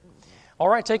All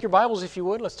right, take your Bibles if you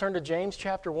would. Let's turn to James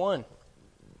chapter 1.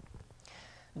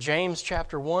 James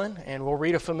chapter 1, and we'll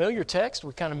read a familiar text.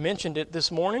 We kind of mentioned it this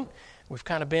morning. We've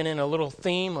kind of been in a little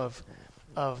theme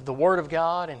of the Word of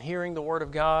God and hearing the Word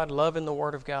of God, loving the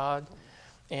Word of God.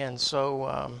 And so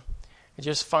I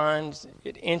just find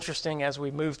it interesting as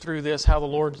we move through this how the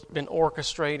Lord's been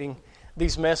orchestrating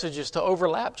these messages to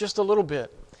overlap just a little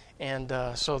bit. And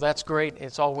so that's great.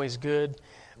 It's always good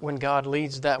when God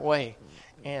leads that way.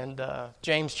 And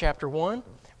James chapter 1,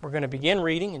 we're going to begin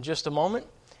reading in just a moment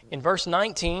in verse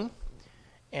 19,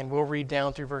 and we'll read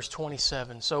down through verse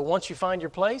 27. So once you find your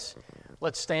place,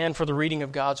 let's stand for the reading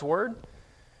of God's Word,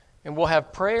 and we'll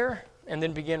have prayer and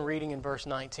then begin reading in verse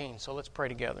 19. So let's pray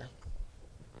together.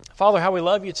 Father, how we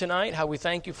love you tonight, how we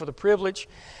thank you for the privilege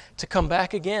to come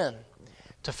back again,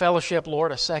 to fellowship,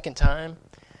 Lord, a second time,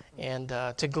 and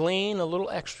to glean a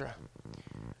little extra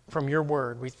from your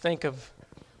Word. We think of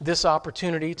this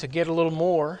opportunity to get a little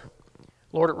more.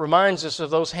 Lord, it reminds us of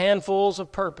those handfuls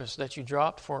of purpose that you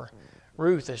dropped for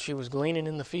Ruth as she was gleaning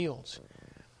in the fields.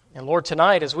 And Lord,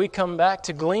 tonight as we come back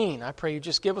to glean, I pray you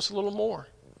just give us a little more,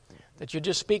 that you'll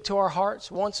just speak to our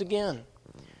hearts once again,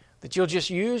 that you'll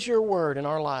just use your word in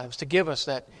our lives to give us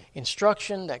that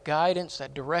instruction, that guidance,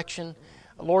 that direction,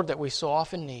 Lord, that we so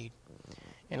often need.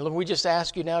 And Lord, we just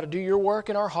ask you now to do your work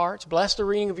in our hearts. Bless the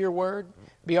reading of your word.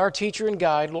 Be our teacher and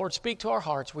guide. Lord, speak to our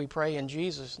hearts, we pray in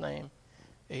Jesus' name.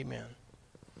 Amen.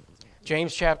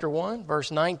 James chapter 1, verse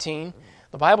 19.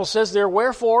 The Bible says there,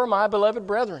 "Wherefore, my beloved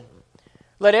brethren,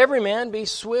 let every man be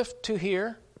swift to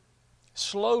hear,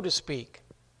 slow to speak,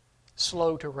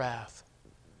 slow to wrath.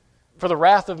 For the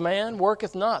wrath of man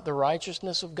worketh not the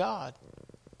righteousness of God.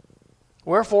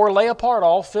 Wherefore, lay apart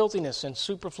all filthiness and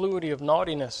superfluity of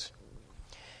naughtiness,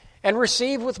 and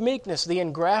receive with meekness the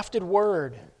engrafted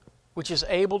word, which is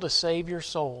able to save your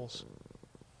souls.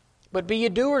 But be ye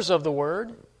doers of the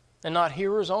word, and not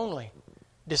hearers only,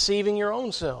 deceiving your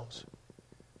own selves.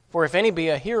 For if any be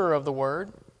a hearer of the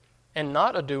word, and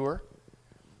not a doer,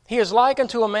 he is like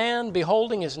unto a man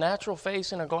beholding his natural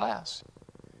face in a glass.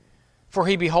 For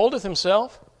he beholdeth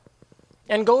himself,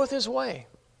 and goeth his way,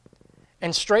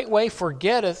 and straightway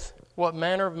forgetteth what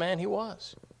manner of man he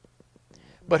was.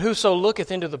 But whoso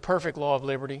looketh into the perfect law of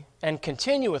liberty, and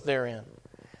continueth therein,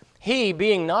 he,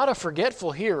 being not a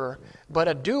forgetful hearer, but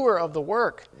a doer of the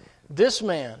work, this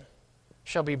man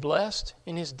shall be blessed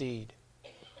in his deed.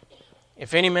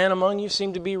 If any man among you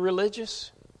seem to be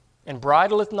religious, and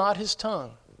bridleth not his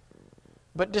tongue,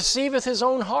 but deceiveth his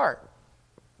own heart,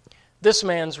 this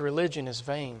man's religion is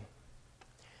vain.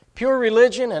 Pure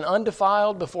religion and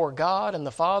undefiled before God and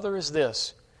the Father is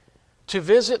this, to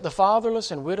visit the fatherless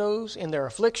and widows in their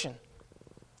affliction,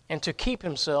 and to keep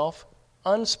himself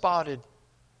unspotted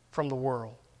from the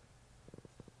world."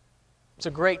 It's a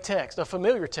great text, a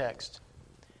familiar text.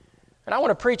 And I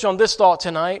want to preach on this thought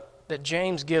tonight that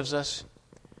James gives us: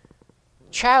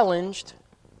 challenged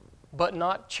but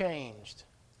not changed.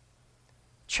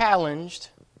 Challenged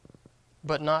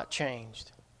but not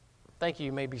changed. Thank you.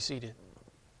 You may be seated.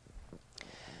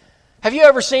 Have you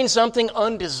ever seen something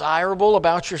undesirable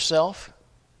about yourself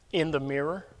in the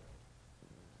mirror?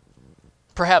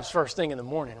 Perhaps first thing in the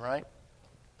morning, right?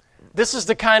 This is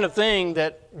the kind of thing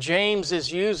that James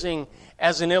is using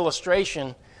as an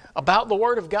illustration about the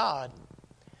Word of God.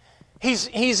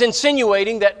 He's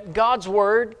insinuating that God's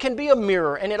Word can be a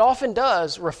mirror, and it often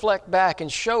does reflect back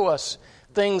and show us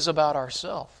things about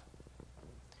ourselves.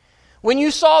 When you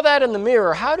saw that in the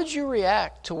mirror, how did you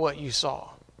react to what you saw?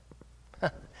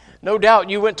 No doubt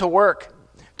you went to work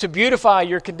to beautify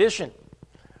your condition,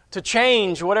 to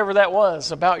change whatever that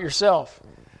was about yourself.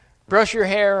 Brush your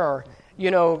hair or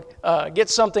get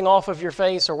something off of your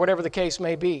face or whatever the case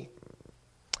may be.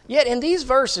 Yet in these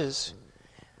verses,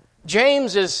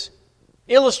 James is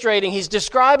illustrating, he's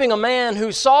describing a man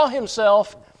who saw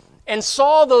himself and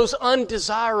saw those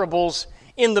undesirables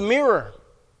in the mirror,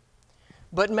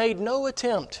 but made no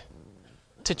attempt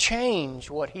to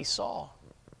change what he saw.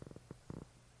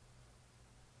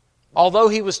 Although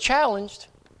he was challenged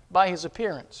by his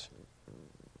appearance,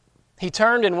 he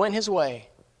turned and went his way,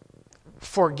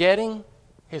 forgetting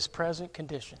his present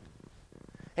condition.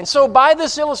 And so by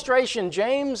this illustration,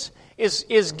 James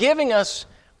is giving us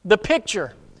the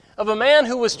picture of a man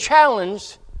who was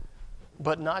challenged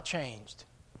but not changed.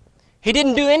 He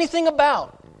didn't do anything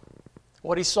about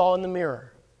what he saw in the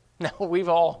mirror. Now, we've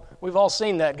all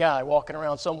seen that guy walking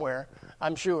around somewhere,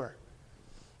 I'm sure.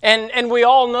 And we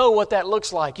all know what that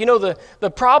looks like. You know,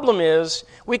 the problem is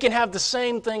we can have the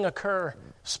same thing occur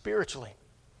spiritually.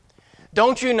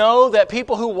 Don't you know that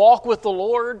people who walk with the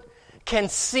Lord can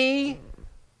see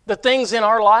the things in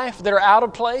our life that are out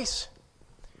of place?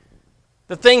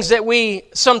 The things that we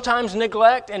sometimes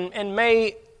neglect and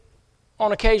may,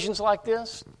 on occasions like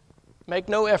this, make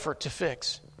no effort to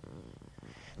fix.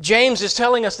 James is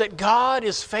telling us that God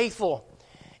is faithful,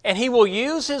 and He will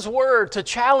use His Word to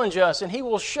challenge us, and He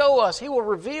will show us, He will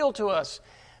reveal to us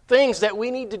things that we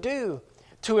need to do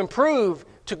to improve,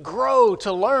 to grow,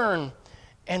 to learn,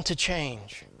 and to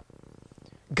change.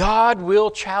 God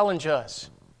will challenge us.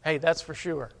 Hey, that's for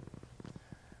sure.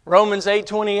 Romans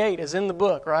 8:28 is in the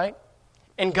book, right?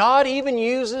 And God even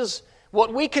uses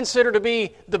what we consider to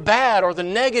be the bad or the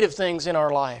negative things in our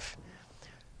life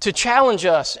to challenge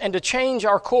us and to change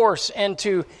our course and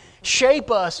to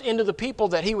shape us into the people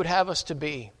that He would have us to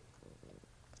be.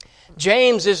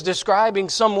 James is describing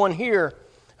someone here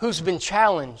who's been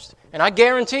challenged. And I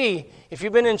guarantee, if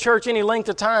you've been in church any length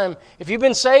of time, if you've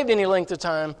been saved any length of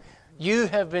time, you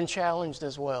have been challenged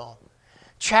as well.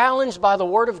 Challenged by the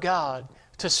Word of God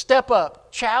to step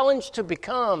up, challenged to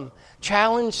become,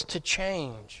 challenged to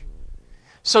change.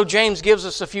 So James gives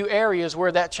us a few areas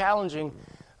where that challenging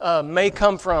may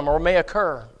come from or may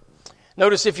occur.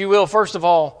 Notice, if you will, first of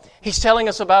all, he's telling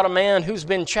us about a man who's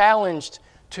been challenged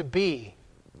to be.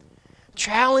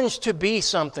 Challenged to be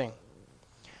something.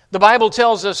 The Bible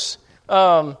tells us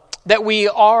that we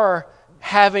are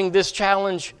having this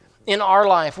challenge in our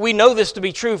life. We know this to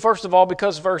be true, first of all,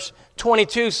 because verse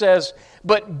 22 says,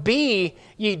 "But be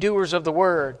ye doers of the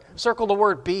word." Circle the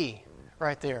word "be"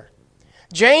 right there.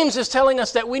 James is telling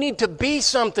us that we need to be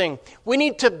something. We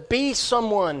need to be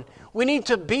someone. We need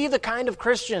to be the kind of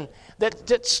Christian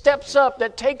that steps up,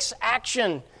 that takes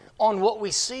action on what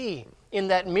we see in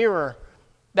that mirror,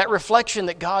 that reflection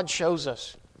that God shows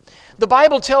us. The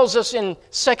Bible tells us in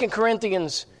 2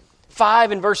 Corinthians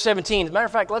 5 and verse 17. As a matter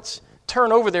of fact, let's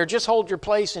turn over there. Just hold your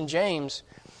place in James.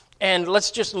 And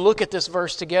let's just look at this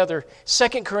verse together.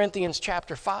 2 Corinthians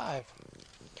chapter 5.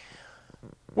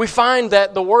 We find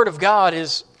that the Word of God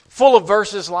is full of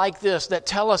verses like this that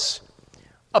tell us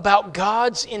about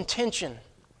God's intention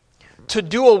to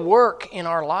do a work in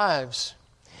our lives.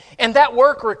 And that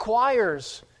work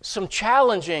requires some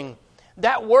challenging.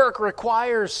 That work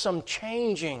requires some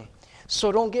changing.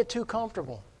 So don't get too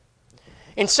comfortable.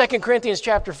 In 2 Corinthians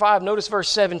chapter 5, notice verse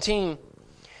 17.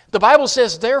 The Bible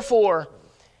says, "Therefore,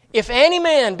 if any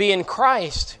man be in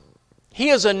Christ, he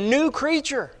is a new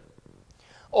creature.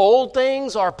 Old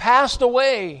things are passed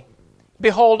away.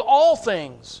 Behold, all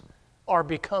things are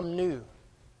become new."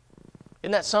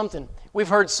 Isn't that something? We've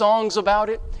heard songs about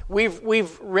it.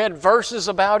 We've read verses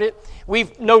about it.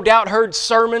 We've no doubt heard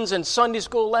sermons and Sunday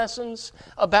school lessons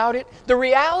about it. The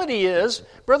reality is,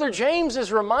 Brother James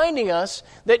is reminding us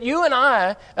that you and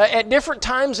I, at different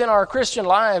times in our Christian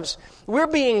lives, we're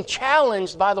being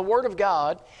challenged by the Word of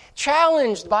God,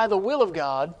 challenged by the will of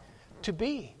God to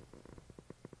be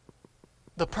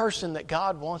the person that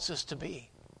God wants us to be.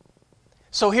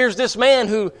 So here's this man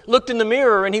who looked in the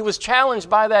mirror and he was challenged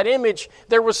by that image.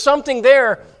 There was something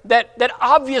there that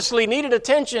obviously needed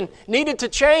attention, needed to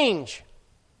change.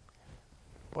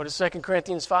 What does 2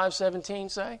 Corinthians 5:17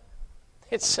 say?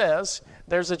 It says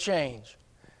there's a change.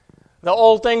 The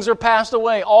old things are passed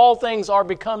away. All things are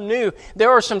become new.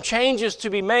 There are some changes to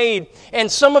be made. And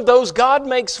some of those God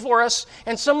makes for us,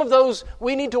 and some of those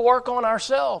we need to work on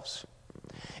ourselves.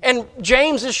 And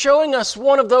James is showing us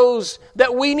one of those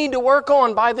that we need to work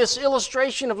on by this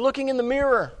illustration of looking in the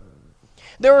mirror.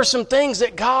 There are some things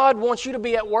that God wants you to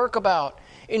be at work about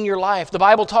in your life. The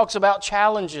Bible talks about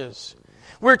challenges.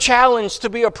 We're challenged to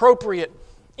be appropriate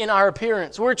in our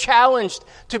appearance. We're challenged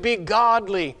to be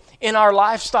godly in our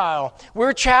lifestyle.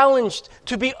 We're challenged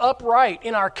to be upright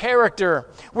in our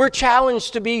character. We're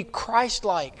challenged to be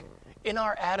Christ-like in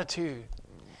our attitude.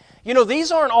 You know,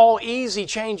 these aren't all easy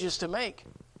changes to make.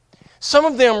 Some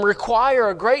of them require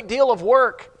a great deal of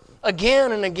work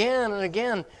again and again and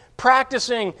again,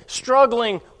 practicing,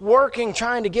 struggling, working,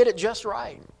 trying to get it just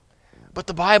right. But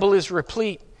the Bible is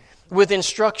replete with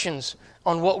instructions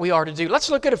on what we are to do. Let's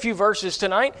look at a few verses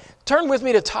tonight. Turn with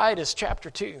me to Titus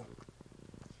chapter 2.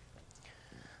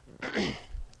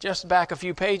 Just back a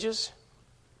few pages.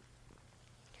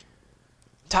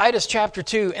 Titus chapter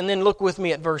 2, and then look with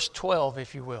me at verse 12,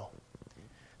 if you will.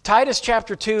 Titus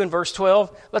chapter 2 and verse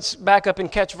 12. Let's back up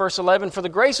and catch verse 11. "For the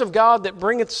grace of God that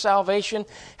bringeth salvation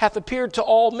hath appeared to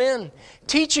all men,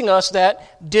 teaching us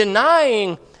that,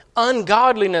 denying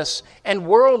ungodliness and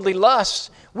worldly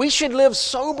lusts, we should live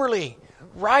soberly,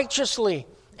 righteously,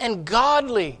 and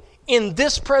godly in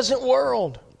this present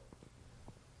world,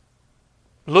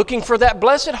 looking for that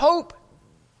blessed hope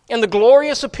and the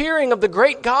glorious appearing of the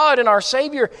great God and our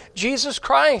Savior, Jesus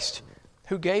Christ,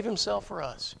 who gave Himself for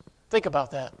us." Think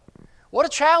about that. What a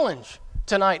challenge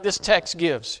tonight this text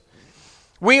gives.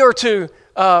 We are to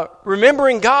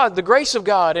remembering God, the grace of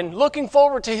God, and looking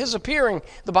forward to His appearing,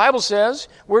 the Bible says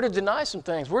we're to deny some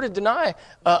things. We're to deny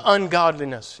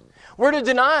ungodliness. We're to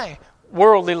deny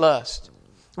worldly lust.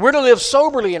 We're to live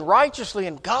soberly and righteously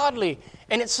and godly.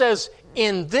 And it says,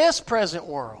 in this present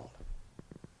world.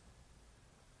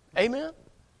 Amen?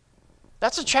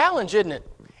 That's a challenge, isn't it?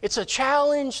 It's a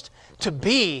challenge to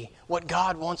be what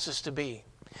God wants us to be.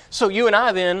 So you and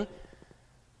I then,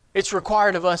 it's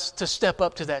required of us to step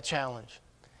up to that challenge.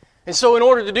 And so in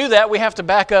order to do that, we have to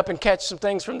back up and catch some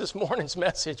things from this morning's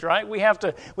message, right? We have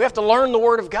to learn the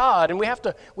Word of God, and we have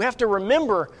to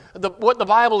remember what the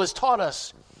Bible has taught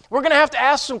us. We're going to have to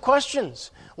ask some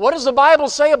questions. What does the Bible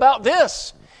say about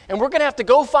this? And we're going to have to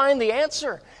go find the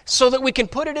answer so that we can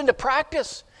put it into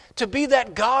practice to be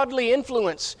that godly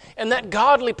influence and that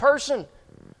godly person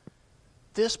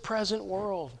this present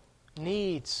world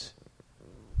needs.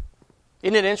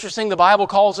 Isn't it interesting? The Bible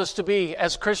calls us to be,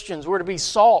 as Christians, we're to be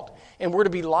salt and we're to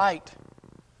be light.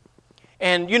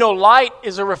 And you know, light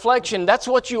is a reflection. That's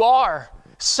what you are.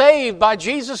 Saved by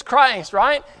Jesus Christ,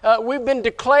 right? We've been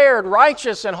declared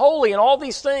righteous and holy and all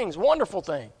these things, wonderful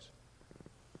things.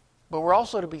 But we're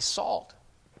also to be salt.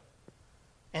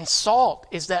 And salt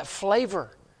is that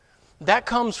flavor. That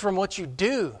comes from what you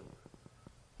do,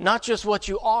 not just what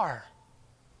you are.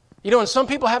 You know, and some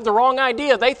people have the wrong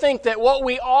idea. They think that what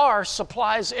we are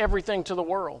supplies everything to the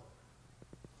world.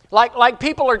 Like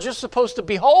people are just supposed to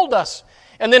behold us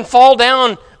and then fall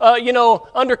down,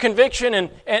 under conviction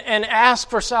and ask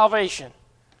for salvation.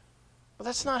 But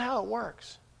that's not how it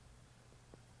works.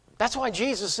 That's why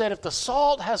Jesus said, if the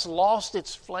salt has lost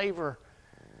its flavor,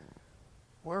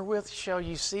 wherewith shall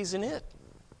you season it?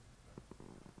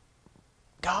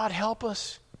 God help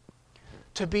us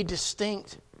to be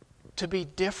distinct, to be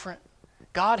different.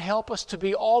 God help us to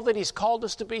be all that He's called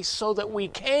us to be so that we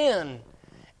can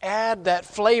add that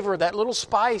flavor, that little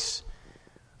spice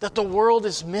that the world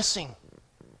is missing.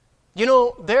 You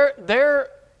know, their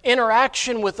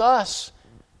interaction with us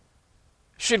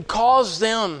should cause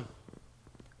them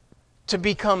to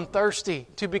become thirsty,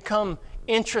 to become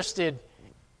interested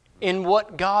in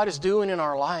what God is doing in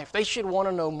our life. They should want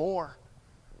to know more.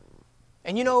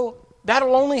 And you know,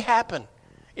 that'll only happen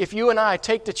if you and I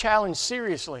take the challenge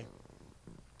seriously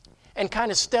and kind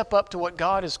of step up to what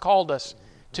God has called us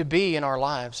to be in our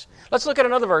lives. Let's look at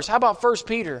another verse. How about 1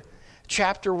 Peter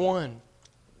chapter 1?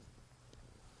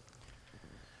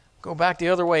 Go back the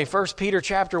other way, 1 Peter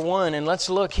chapter 1, and let's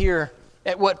look here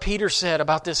at what Peter said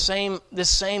about this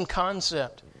same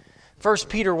concept. 1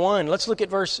 Peter 1, let's look at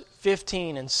verse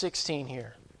 15 and 16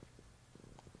 here.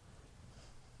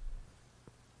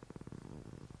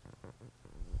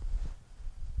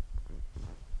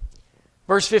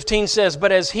 Verse 15 says,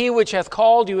 but as He which hath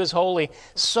called you is holy,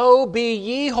 so be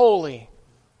ye holy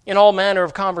in all manner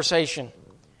of conversation.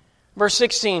 Verse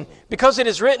 16, because it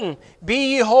is written,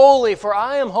 be ye holy, for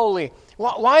I am holy.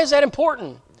 Why is that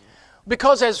important?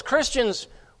 Because as Christians,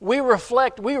 we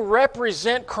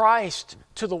represent Christ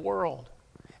to the world.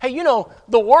 Hey, you know,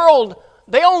 the world,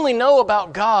 they only know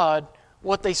about God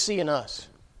what they see in us.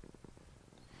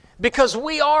 Because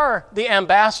we are the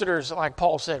ambassadors, like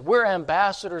Paul said. We're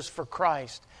ambassadors for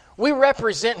Christ. We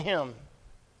represent Him.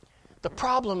 The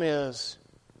problem is,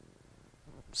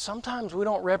 sometimes we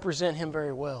don't represent Him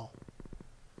very well.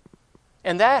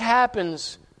 And that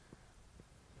happens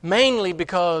mainly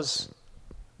because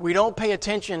we don't pay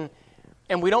attention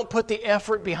and we don't put the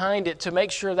effort behind it to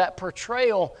make sure that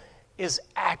portrayal is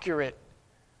accurate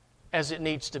as it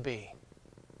needs to be.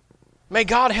 May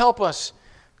God help us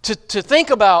to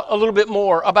think about a little bit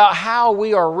more about how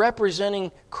we are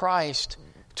representing Christ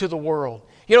to the world.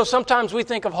 You know, sometimes we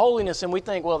think of holiness and we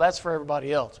think, well, that's for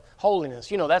everybody else. Holiness,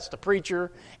 you know, that's the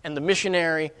preacher and the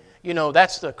missionary. You know,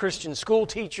 that's the Christian school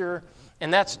teacher.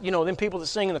 And that's, you know, them people that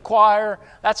sing in the choir.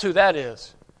 That's who that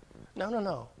is.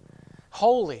 No.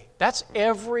 Holy. That's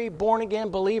every born-again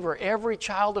believer, every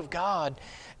child of God.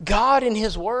 God in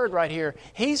His Word right here,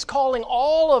 He's calling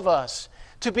all of us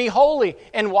to be holy.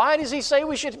 And why does He say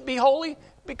we should be holy?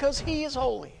 Because He is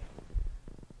holy.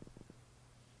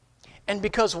 And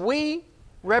because we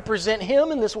represent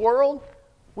Him in this world,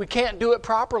 we can't do it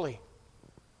properly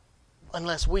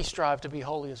unless we strive to be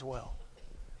holy as well.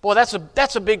 Boy, that's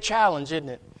a big challenge, isn't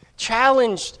it?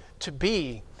 Challenged to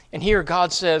be. And here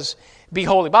God says, be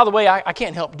holy. By the way, I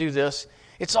can't help do this.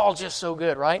 It's all just so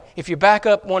good, right? If you back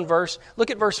up one verse,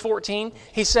 look at verse 14.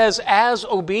 He says, as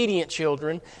obedient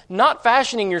children, not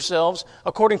fashioning yourselves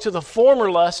according to the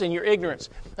former lusts in your ignorance.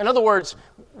 In other words,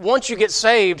 once you get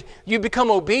saved, you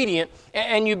become obedient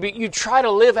and you try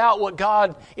to live out what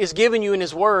God is giving you in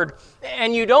His Word.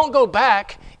 And you don't go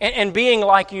back and being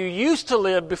like you used to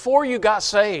live before you got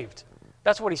saved.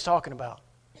 That's what he's talking about.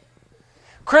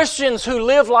 Christians who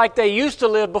live like they used to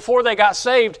live before they got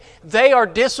saved, they are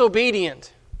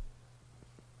disobedient.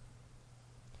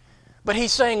 But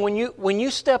he's saying when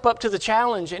you step up to the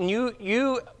challenge and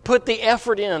you put the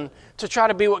effort in to try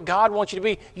to be what God wants you to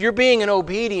be, you're being an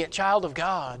obedient child of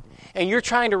God. And you're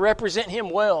trying to represent Him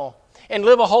well and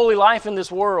live a holy life in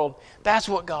this world. That's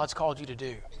what God's called you to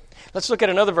do. Let's look at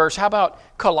another verse. How about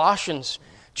Colossians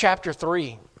chapter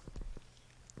 3?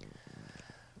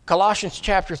 Colossians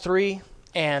chapter 3,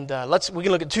 and we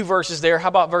can look at two verses there. How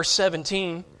about verse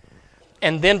 17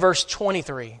 and then verse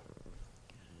 23?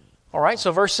 All right,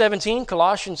 so verse 17,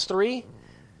 Colossians 3.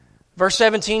 Verse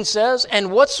 17 says,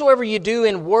 "And whatsoever you do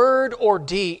in word or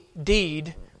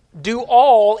deed, do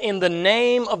all in the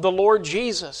name of the Lord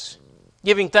Jesus,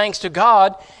 giving thanks to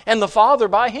God and the Father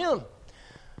by Him."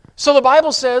 So the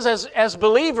Bible says, as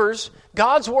believers,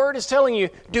 God's Word is telling you,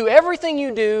 do everything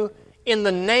you do in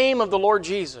the name of the Lord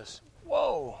Jesus.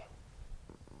 Whoa.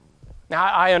 Now,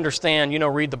 I understand,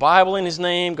 read the Bible in His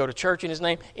name, go to church in His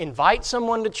name, invite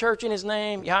someone to church in His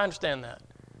name. Yeah, I understand that.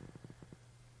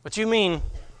 But you mean,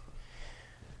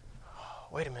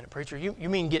 wait a minute, preacher, you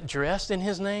mean get dressed in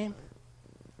His name?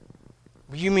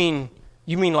 You mean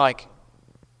like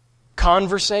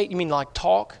conversate? You mean like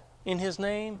talk in His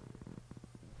name?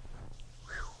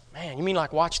 Man, you mean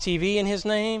like watch TV in His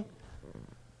name?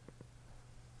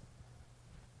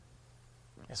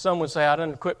 And some would say, I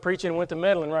done quit preaching and went to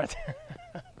meddling right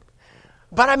there.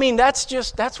 But I mean,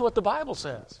 that's what the Bible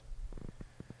says.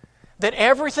 That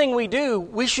everything we do,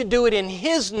 we should do it in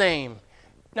His name.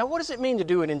 Now, what does it mean to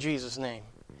do it in Jesus' name?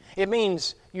 It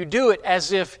means you do it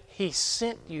as if He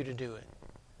sent you to do it.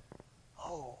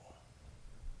 Oh.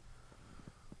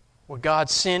 Would God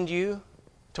send you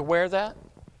to wear that?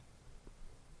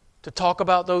 To talk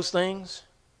about those things?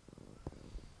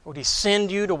 Would He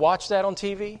send you to watch that on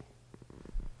TV?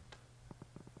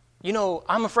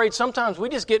 I'm afraid sometimes we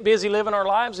just get busy living our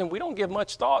lives and we don't give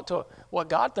much thought to what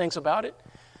God thinks about it.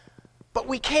 But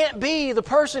we can't be the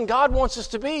person God wants us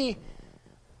to be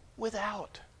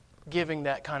without giving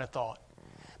that kind of thought.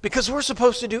 Because we're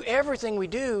supposed to do everything we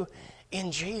do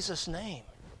in Jesus' name.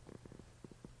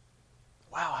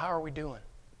 Wow, how are we doing?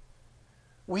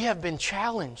 We have been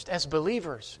challenged as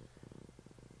believers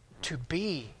to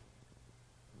be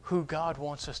who God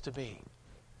wants us to be.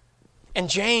 And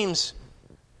James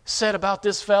said about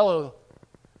this fellow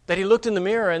that he looked in the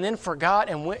mirror and then forgot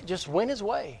and just went his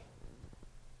way.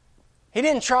 He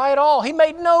didn't try at all. He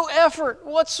made no effort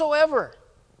whatsoever.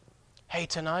 Hey,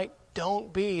 tonight,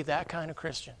 don't be that kind of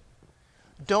Christian.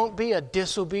 Don't be a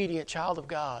disobedient child of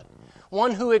God.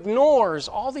 One who ignores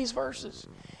all these verses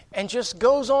and just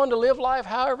goes on to live life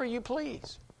however you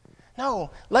please.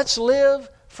 No, let's live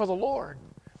for the Lord.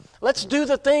 Let's do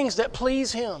the things that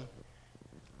please Him.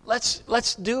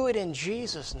 Let's do it in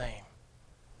Jesus' name.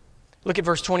 Look at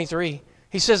verse 23.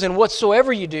 He says, "And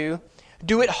whatsoever you do,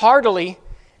 do it heartily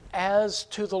as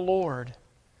to the Lord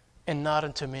and not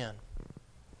unto men."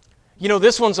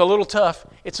 This one's a little tough.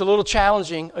 It's a little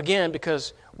challenging, again,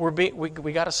 because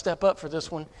we got to step up for this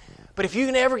one. But if you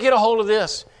can ever get a hold of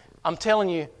this, I'm telling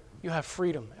you, you have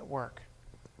freedom at work.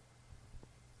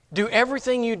 Do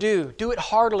everything you do it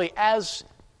heartily as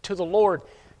to the Lord.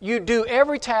 You do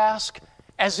every task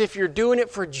as if you're doing it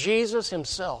for Jesus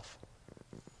Himself.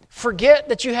 Forget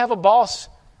that you have a boss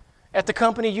at the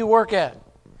company you work at.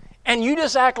 And you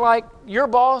just act like your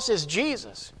boss is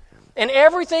Jesus. And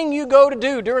everything you go to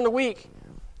do during the week,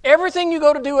 everything you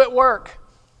go to do at work,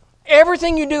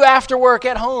 everything you do after work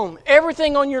at home,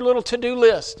 everything on your little to-do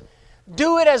list,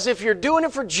 do it as if you're doing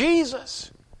it for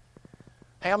Jesus.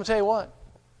 Hey, I'm going to tell you what.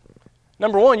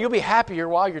 Number one, you'll be happier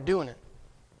while you're doing it.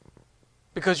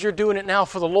 Because you're doing it now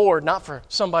for the Lord, not for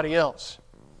somebody else.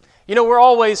 We're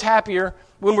always happier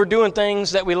when we're doing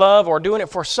things that we love or doing it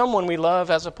for someone we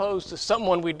love as opposed to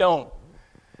someone we don't.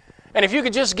 And if you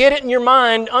could just get it in your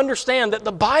mind, understand that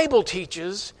the Bible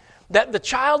teaches that the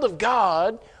child of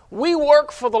God, we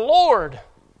work for the Lord,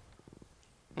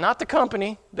 not the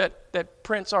company that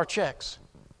prints our checks.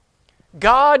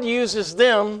 God uses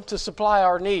them to supply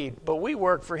our need, but we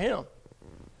work for Him.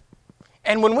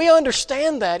 And when we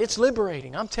understand that, it's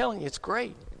liberating. I'm telling you, it's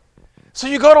great. So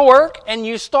you go to work and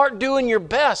you start doing your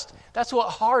best. That's what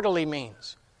heartily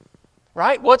means.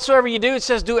 Right? Whatsoever you do, it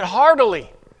says do it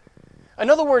heartily. In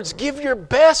other words, give your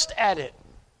best at it.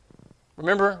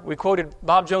 Remember, we quoted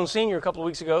Bob Jones Sr. a couple of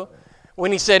weeks ago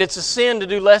when he said it's a sin to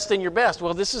do less than your best.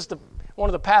 Well, this is one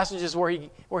of the passages where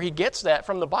he gets that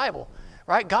from the Bible.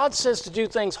 Right? God says to do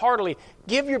things heartily.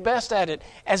 Give your best at it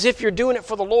as if you're doing it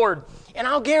for the Lord. And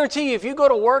I'll guarantee you, if you go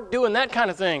to work doing that kind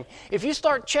of thing, if you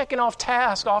start checking off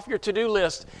tasks off your to-do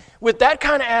list with that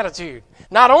kind of attitude,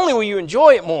 not only will you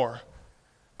enjoy it more,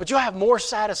 but you'll have more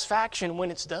satisfaction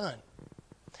when it's done.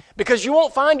 Because you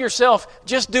won't find yourself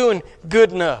just doing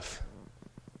good enough.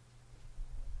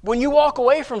 When you walk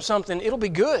away from something, it'll be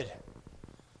good.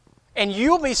 And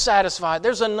you'll be satisfied.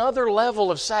 There's another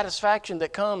level of satisfaction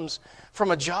that comes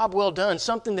from a job well done,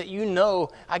 something that you know,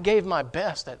 I gave my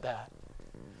best at that.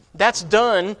 That's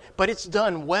done, but it's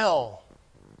done well.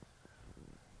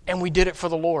 And we did it for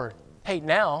the Lord. Hey,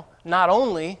 now, not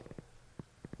only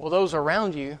will those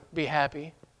around you be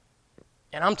happy,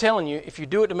 and I'm telling you, if you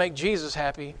do it to make Jesus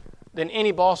happy, then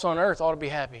any boss on earth ought to be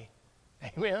happy.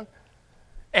 Amen?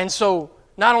 And so,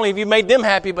 not only have you made them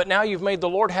happy, but now you've made the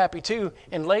Lord happy too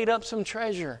and laid up some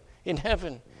treasure in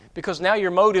heaven because now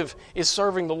your motive is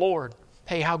serving the Lord.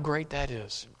 Hey, how great that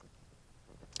is.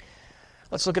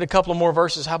 Let's look at a couple of more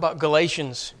verses. How about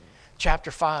Galatians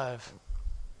chapter 5?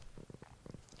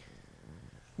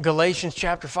 Galatians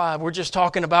chapter 5. We're just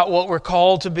talking about what we're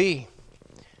called to be.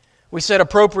 We said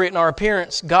appropriate in our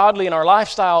appearance, godly in our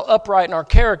lifestyle, upright in our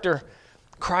character,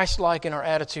 Christ-like in our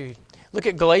attitude. Look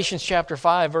at Galatians chapter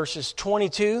 5, verses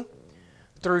 22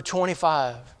 through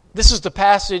 25. This is the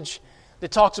passage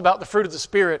that talks about the fruit of the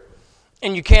Spirit,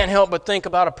 and you can't help but think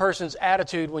about a person's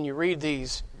attitude when you read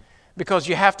these, because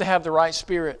you have to have the right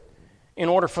spirit in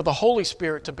order for the Holy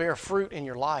Spirit to bear fruit in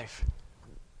your life.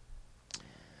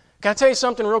 Can I tell you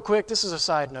something real quick? This is a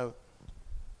side note.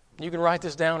 You can write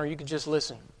this down or you can just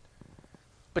listen.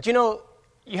 But you know,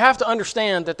 you have to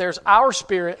understand that there's our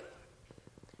spirit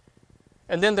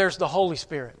and then there's the Holy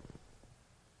Spirit.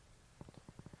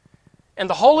 And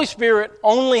the Holy Spirit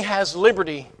only has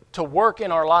liberty to work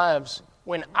in our lives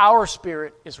when our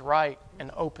spirit is right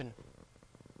and open.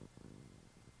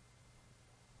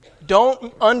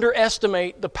 Don't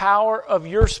underestimate the power of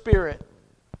your spirit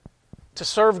to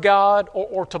serve God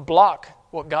or to block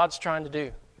what God's trying to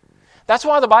do. That's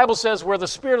why the Bible says where the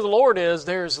Spirit of the Lord is,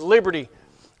 there's liberty.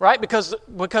 Right? Because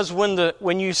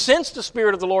when you sense the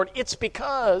Spirit of the Lord, it's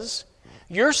because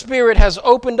your spirit has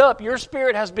opened up. Your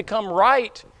spirit has become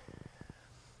right.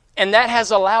 And that has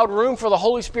allowed room for the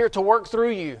Holy Spirit to work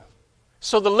through you.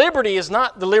 So the liberty is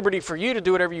not the liberty for you to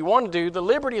do whatever you want to do. The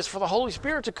liberty is for the Holy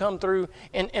Spirit to come through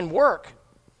and work.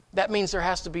 That means there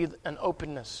has to be an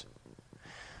openness.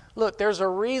 Look, there's a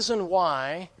reason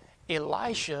why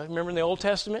Elisha, remember in the Old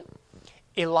Testament?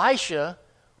 Elisha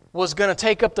was going to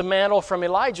take up the mantle from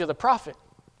Elijah, the prophet.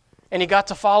 And he got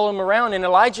to follow him around. And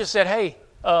Elijah said, hey,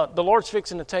 the Lord's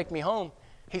fixing to take me home.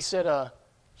 He said, is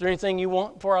there anything you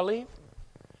want before I leave?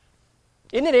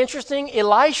 Isn't it interesting?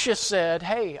 Elisha said,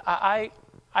 hey,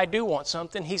 I do want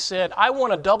something. He said, I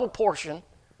want a double portion.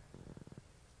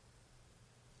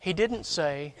 He didn't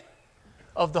say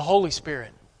of the Holy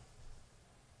Spirit.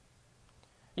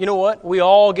 You know what? We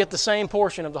all get the same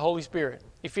portion of the Holy Spirit.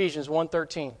 Ephesians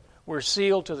 1:13. We're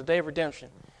sealed to the day of redemption.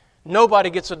 Nobody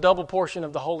gets a double portion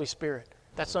of the Holy Spirit.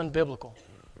 That's unbiblical.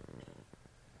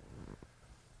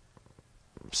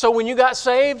 So when you got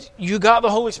saved, you got the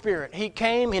Holy Spirit. He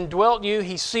came, indwelt you,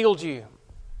 He sealed you.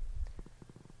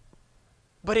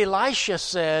 But Elisha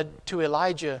said to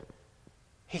Elijah,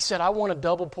 he said, I want a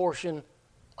double portion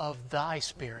of thy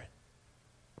Spirit.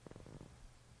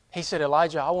 He said,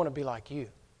 Elijah, I want to be like you.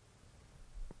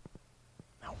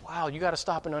 Now, wow, you got to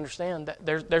stop and understand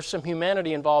that there's some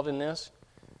humanity involved in this.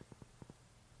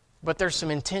 But there's some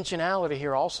intentionality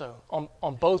here also on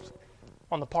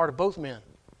the part of both men.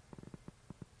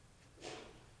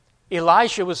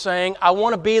 Elisha was saying, I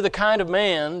want to be the kind of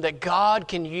man that God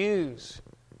can use.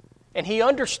 And he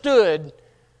understood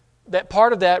that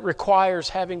part of that requires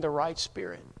having the right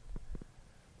spirit,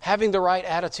 having the right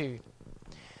attitude.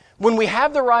 When we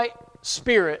have the right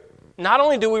spirit, not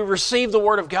only do we receive the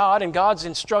Word of God and God's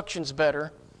instructions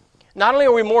better, not only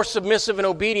are we more submissive and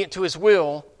obedient to His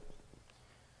will,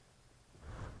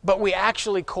 but we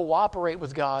actually cooperate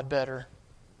with God better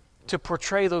to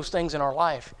portray those things in our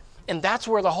life. And that's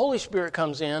where the Holy Spirit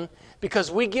comes in,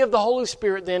 because we give the Holy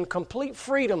Spirit then complete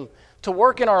freedom to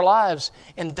work in our lives,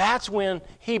 and that's when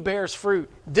He bears fruit,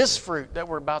 this fruit that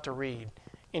we're about to read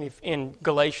in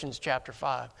Galatians chapter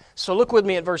 5. So look with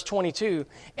me at verse 22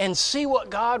 and see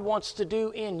what God wants to do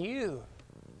in you.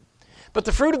 But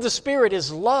the fruit of the Spirit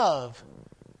is love,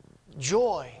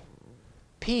 joy,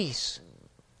 peace,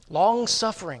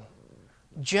 long-suffering,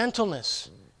 gentleness,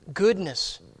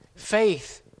 goodness,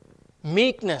 faith,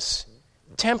 meekness,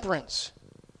 temperance.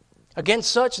 Against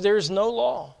such there is no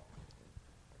law.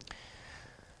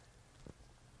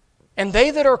 And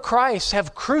they that are Christ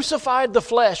have crucified the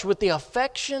flesh with the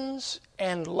affections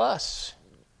and lusts.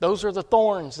 Those are the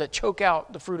thorns that choke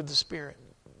out the fruit of the Spirit.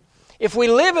 If we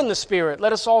live in the Spirit,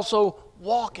 let us also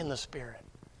walk in the Spirit.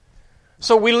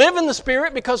 So we live in the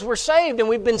Spirit because we're saved and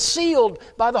we've been sealed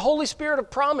by the Holy Spirit of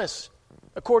promise,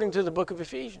 according to the book of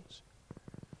Ephesians.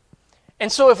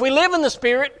 And so if we live in the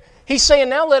Spirit, he's saying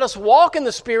now let us walk in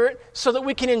the Spirit so that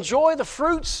we can enjoy the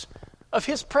fruits of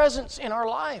His presence in our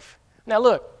life. Now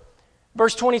look,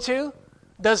 verse 22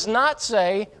 does not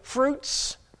say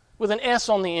fruits with an S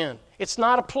on the end. It's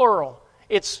not a plural.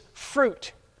 It's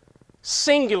fruit,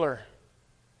 singular.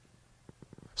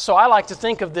 So I like to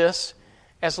think of this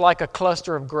as like a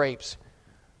cluster of grapes.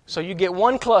 So you get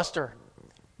one cluster,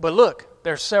 but look,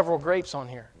 there's several grapes on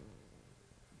here.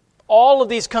 All of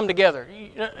these come together.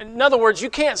 In other words, you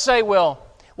can't say, well,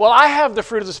 I have the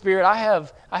fruit of the Spirit. I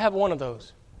have one of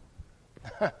those.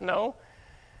 No.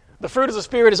 The fruit of the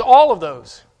Spirit is all of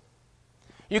those.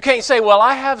 You can't say, well,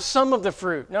 I have some of the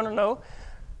fruit. No.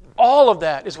 All of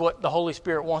that is what the Holy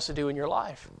Spirit wants to do in your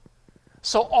life.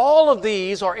 So all of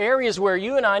these are areas where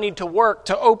you and I need to work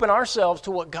to open ourselves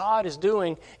to what God is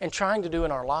doing and trying to do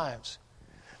in our lives.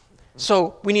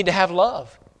 So we need to have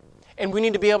love. And we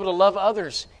need to be able to love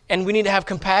others. And we need to have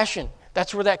compassion.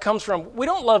 That's where that comes from. We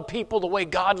don't love people the way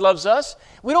God loves us.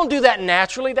 We don't do that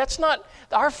naturally.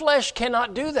 Our flesh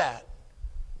cannot do that.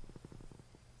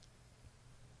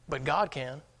 But God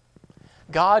can.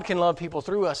 God can love people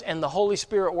through us, and the Holy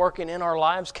Spirit working in our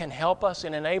lives can help us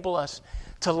and enable us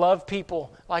to love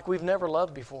people like we've never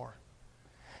loved before.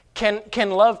 Can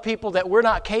love people that we're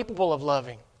not capable of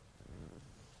loving.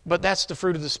 But that's the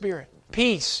fruit of the Spirit.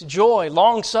 Peace, joy,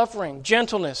 long-suffering,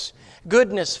 gentleness,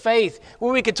 goodness, faith.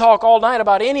 Well, we could talk all night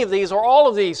about any of these or all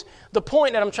of these. The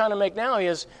point that I'm trying to make now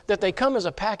is that they come as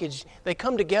a package. They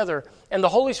come together, and the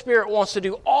Holy Spirit wants to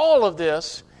do all of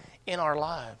this in our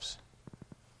lives.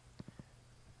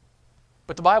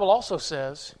 But the Bible also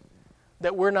says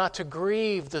that we're not to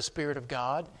grieve the Spirit of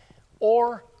God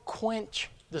or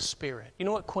quench the Spirit. You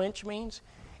know what quench means?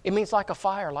 It means like a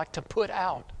fire, like to put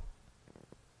out.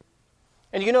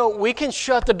 And you know, we can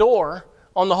shut the door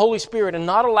on the Holy Spirit and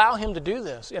not allow Him to do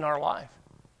this in our life.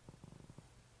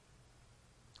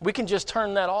 We can just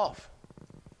turn that off.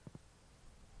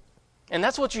 And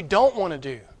that's what you don't want to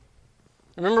do.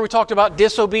 Remember we talked about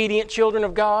disobedient children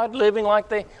of God living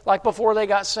like before they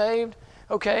got saved?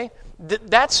 Okay,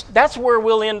 that's where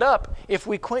we'll end up if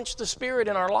we quench the Spirit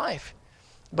in our life.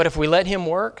 But if we let Him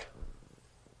work,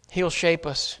 He'll shape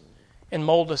us and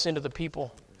mold us into the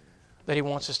people that He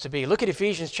wants us to be. Look at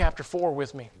Ephesians chapter 4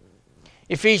 with me.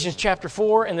 Ephesians chapter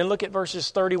 4, and then look at verses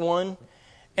 31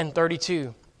 and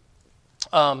 32.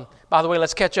 By the way,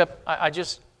 let's catch up. I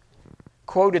just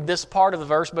quoted this part of the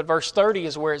verse, but verse 30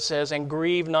 is where it says, "And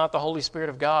grieve not the Holy Spirit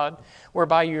of God,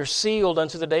 whereby you are sealed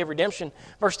unto the day of redemption."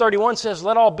 Verse 31 says,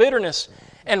 "Let all bitterness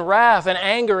and wrath and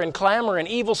anger and clamor and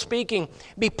evil speaking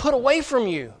be put away from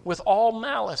you with all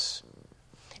malice.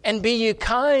 And be ye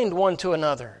kind one to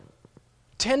another,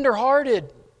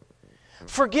 tender-hearted,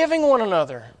 forgiving one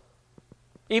another,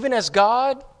 even as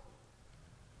God,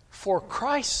 for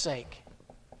Christ's sake,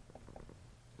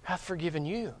 hath forgiven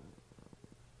you."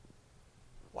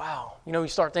 Wow. You know, you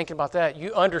start thinking about that.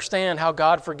 You understand how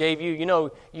God forgave you. You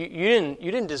know, you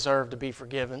didn't deserve to be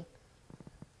forgiven.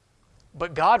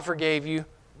 But God forgave you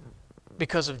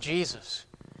because of Jesus.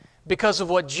 Because of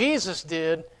what Jesus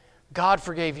did, God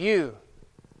forgave you.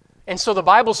 And so the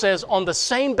Bible says on the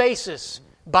same basis,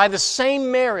 by the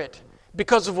same merit,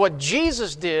 because of what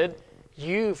Jesus did,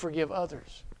 you forgive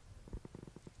others.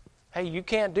 Hey, you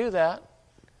can't do that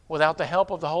without the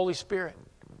help of the Holy Spirit.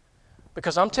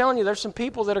 Because I'm telling you, there's some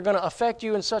people that are going to affect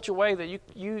you in such a way that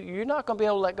you're not going to be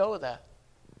able to let go of that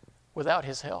without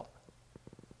His help.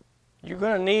 You're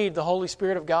going to need the Holy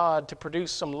Spirit of God to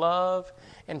produce some love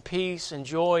and peace and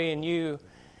joy in you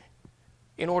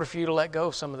in order for you to let go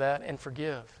of some of that and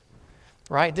forgive.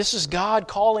 Right? This is God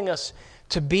calling us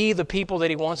to be the people that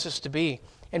He wants us to be.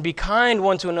 And be kind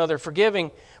one to another, forgiving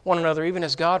one another, even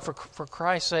as God, for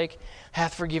Christ's sake,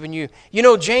 hath forgiven you. You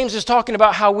know, James is talking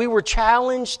about how we were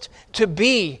challenged to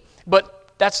be,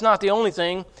 but that's not the only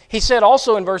thing. He said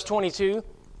also in verse 22,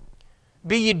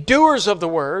 "Be ye doers of the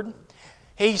word."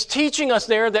 He's teaching us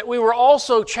there that we were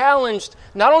also challenged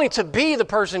not only to be the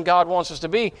person God wants us to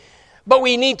be, but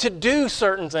we need to do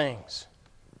certain things.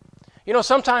 You know,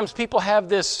 sometimes people have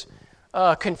this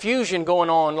confusion going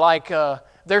on, like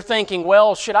they're thinking,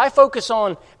 well, should I focus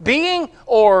on being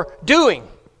or doing?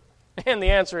 And the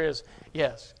answer is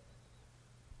yes.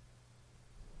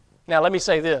 Now, let me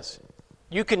say this.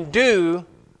 You can do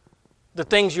the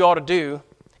things you ought to do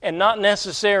and not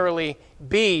necessarily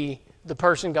be the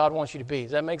person God wants you to be.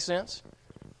 Does that make sense?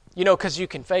 You know, because you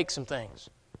can fake some things.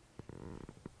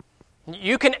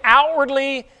 You can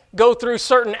outwardly go through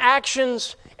certain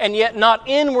actions and yet not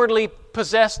inwardly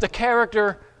possess the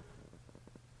character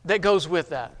that goes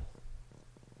with that.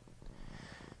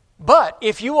 But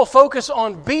if you will focus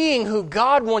on being who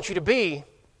God wants you to be,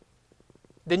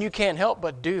 then you can't help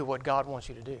but do what God wants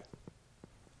you to do.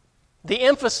 The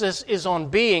emphasis is on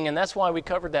being, and that's why we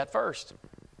covered that first.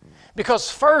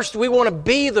 Because first, we want to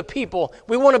be the people.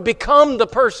 We want to become the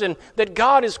person that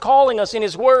God is calling us in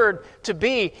His Word to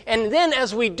be. And then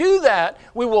as we do that,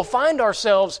 we will find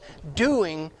ourselves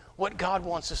doing what God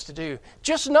wants us to do.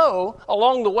 Just know,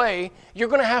 along the way, you're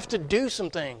going to have to do some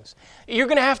things. You're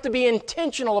going to have to be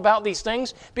intentional about these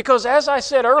things because, as I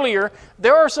said earlier,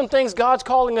 there are some things God's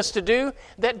calling us to do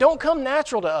that don't come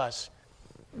natural to us.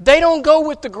 They don't go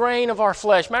with the grain of our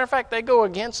flesh. Matter of fact, they go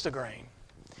against the grain.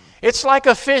 It's like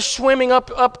a fish swimming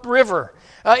up river.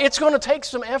 It's going to take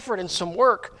some effort and some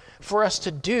work for us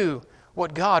to do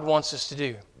what God wants us to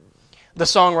do. The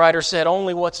songwriter said,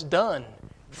 only what's done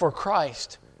for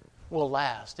Christ will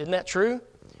last. Isn't that true?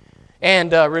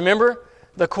 And remember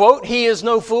the quote, He is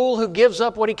no fool who gives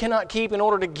up what he cannot keep in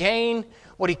order to gain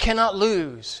what he cannot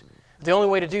lose. The only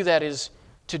way to do that is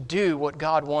to do what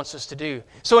God wants us to do.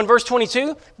 So in verse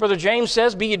 22, Brother James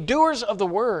says, be ye doers of the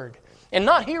word, and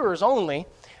not hearers only,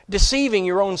 deceiving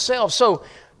your own selves. So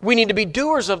we need to be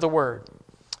doers of the word.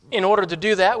 In order to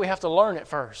do that, we have to learn it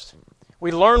first.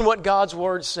 We learn what God's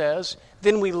word says,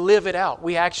 then we live it out.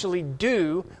 We actually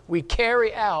do, we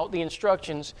carry out the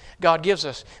instructions God gives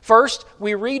us. First,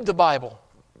 we read the Bible.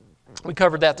 We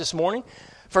covered that this morning.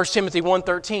 1 Timothy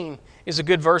 1:13 is a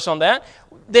good verse on that.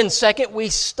 Then second, we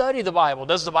study the Bible.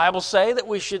 Does the Bible say that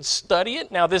we should study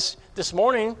it? Now this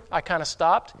morning, I kind of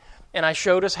stopped and I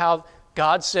showed us how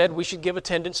God said we should give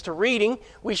attendance to reading.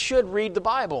 We should read the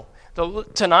Bible.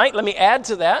 Tonight, let me add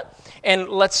to that, and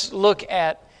let's look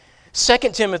at 2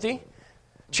 Timothy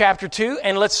chapter 2,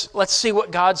 and let's see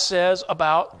what God says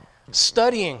about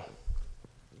studying.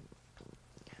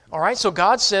 All right, so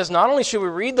God says not only should we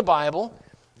read the Bible,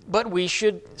 but we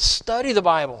should study the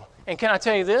Bible. And can I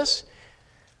tell you this?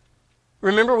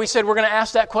 Remember we said we're going to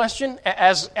ask that question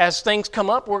as things come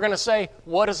up. We're going to say,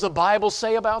 what does the Bible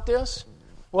say about this?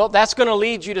 Well, that's going to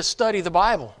lead you to study the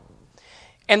Bible.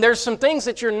 And there's some things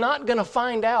that you're not going to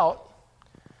find out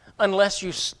unless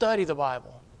you study the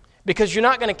Bible. Because you're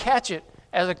not going to catch it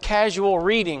as a casual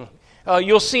reading.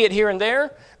 You'll see it here and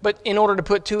there, but in order to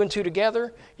put two and two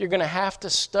together, you're going to have to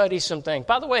study some things.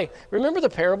 By the way, remember the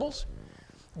parables?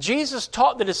 Jesus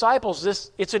taught the disciples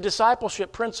this. It's a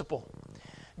discipleship principle.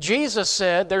 Jesus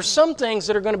said there's some things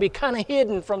that are going to be kind of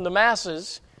hidden from the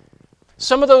masses.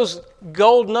 Some of those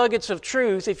gold nuggets of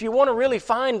truth, if you want to really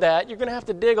find that, you're going to have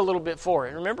to dig a little bit for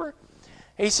it. Remember?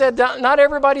 He said not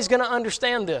everybody's going to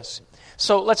understand this.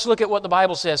 So let's look at what the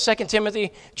Bible says. 2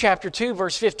 Timothy chapter 2,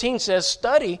 verse 15 says,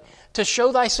 study to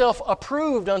show thyself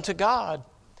approved unto God,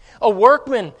 a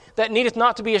workman that needeth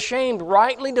not to be ashamed,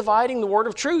 rightly dividing the word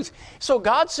of truth. So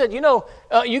God said,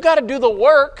 you got to do the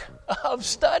work of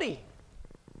study.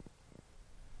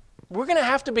 We're going to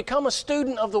have to become a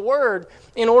student of the Word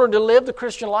in order to live the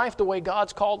Christian life the way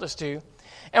God's called us to.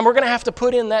 And we're going to have to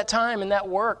put in that time and that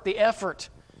work, the effort,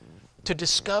 to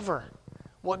discover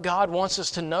what God wants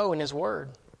us to know in His Word.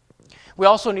 We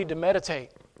also need to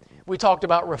meditate. We talked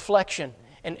about reflection.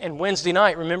 And Wednesday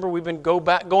night, remember, we've been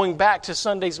going back to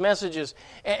Sunday's messages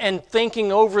and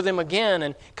thinking over them again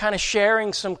and kind of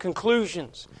sharing some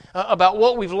conclusions about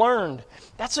what we've learned.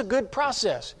 That's a good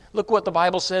process. Look what the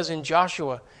Bible says in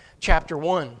Joshua chapter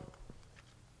 1.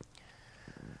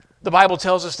 The Bible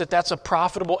tells us that that's a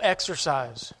profitable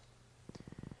exercise.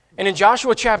 And in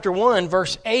Joshua chapter 1,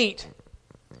 verse 8,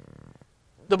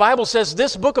 the Bible says,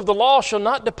 this book of the law shall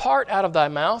not depart out of thy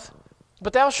mouth,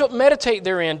 but thou shalt meditate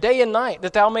therein day and night,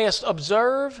 that thou mayest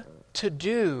observe to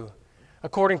do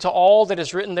according to all that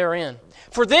is written therein.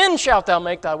 For then shalt thou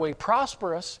make thy way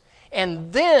prosperous,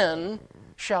 and then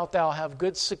shalt thou have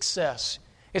good success.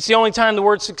 It's the only time the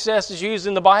word success is used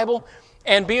in the Bible.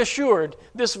 And be assured,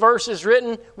 this verse is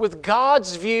written with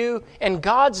God's view and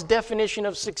God's definition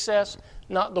of success,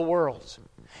 not the world's.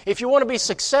 If you want to be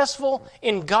successful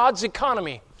in God's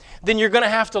economy, then you're going to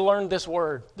have to learn this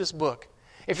word, this book.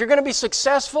 If you're going to be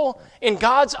successful in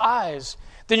God's eyes,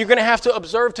 then you're going to have to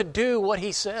observe to do what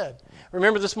He said.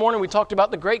 Remember this morning we talked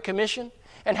about the Great Commission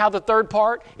and how the third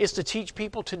part is to teach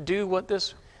people to do what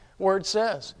this word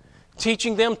says.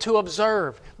 Teaching them to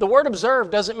observe. The word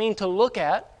observe doesn't mean to look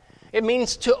at. It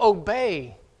means to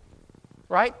obey,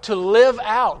 right? To live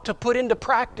out, to put into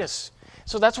practice.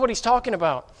 So that's what he's talking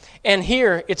about. And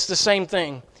here, it's the same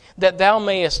thing. that thou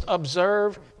mayest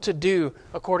observe to do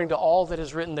according to all that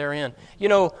is written therein. You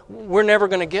know, we're never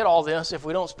going to get all this if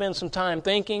we don't spend some time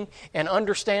thinking and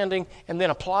understanding and then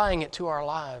applying it to our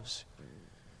lives.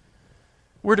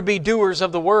 We're to be doers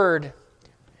of the Word.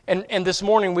 And this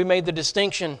morning we made the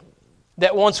distinction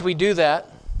that once we do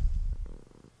that,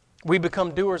 we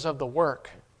become doers of the work.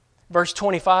 Verse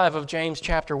 25 of James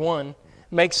chapter 1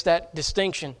 makes that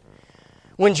distinction.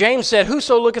 When James said,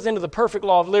 "Whoso looketh into the perfect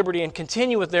law of liberty and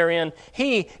continueth therein,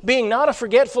 he, being not a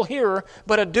forgetful hearer,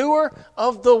 but a doer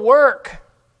of the work,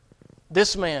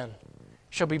 this man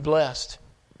shall be blessed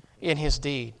in his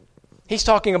deed." He's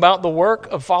talking about the work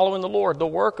of following the Lord, the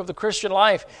work of the Christian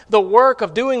life, the work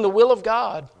of doing the will of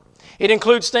God. It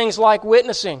includes things like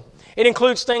witnessing. It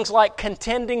includes things like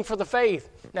contending for the faith.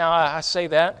 Now, I say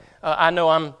that. I know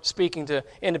I'm speaking to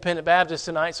independent Baptists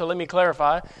tonight, so let me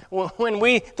clarify. When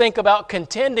we think about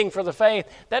contending for the faith,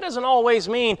 that doesn't always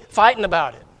mean fighting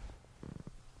about it.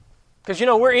 Because, you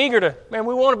know, we're eager to, we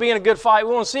want to be in a good fight.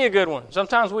 We want to see a good one.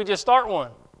 Sometimes we just start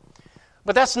one.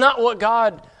 But that's not what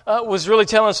God was really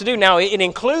telling us to do. Now, it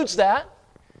includes that.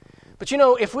 But, you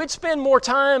know, if we'd spend more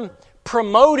time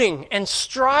promoting and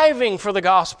striving for the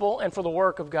gospel and for the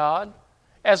work of God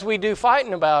as we do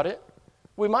fighting about it,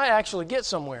 we might actually get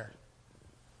somewhere.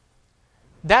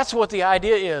 That's what the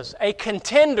idea is. A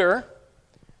contender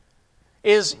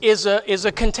is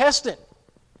a contestant.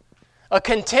 A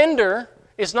contender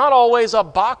is not always a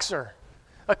boxer.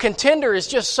 A contender is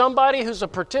just somebody who's a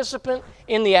participant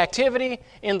in the activity,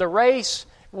 in the race,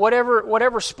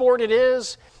 whatever sport it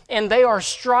is, and they are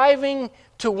striving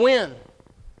to win.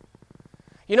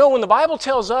 You know, when the Bible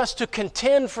tells us to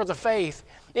contend for the faith,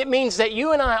 it means that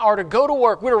you and I are to go to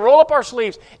work. We're to roll up our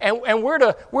sleeves, and we're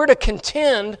to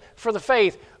contend for the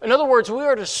faith. In other words, we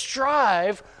are to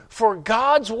strive for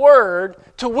God's Word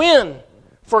to win,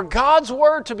 for God's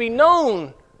Word to be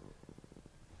known.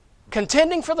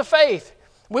 Contending for the faith.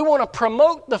 We want to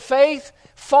promote the faith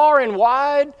far and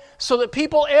wide so that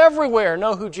people everywhere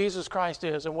know who Jesus Christ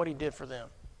is and what He did for them.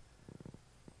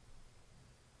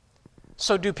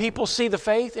 So do people see the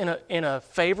faith in a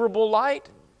favorable light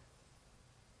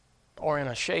or in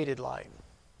a shaded light?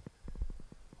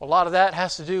 A lot of that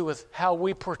has to do with how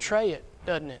we portray it,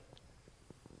 doesn't it?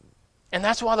 And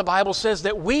that's why the Bible says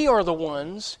that we are the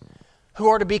ones who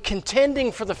are to be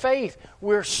contending for the faith.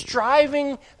 We're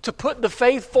striving to put the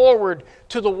faith forward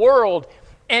to the world.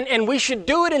 And we should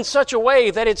do it in such a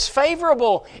way that it's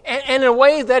favorable and in a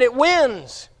way that it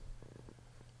wins.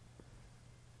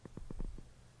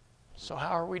 So how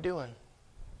are we doing?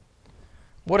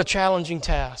 What a challenging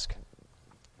task.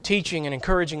 Teaching and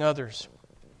encouraging others.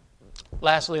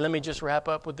 Lastly, let me just wrap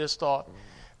up with this thought.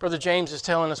 Brother James is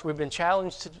telling us we've been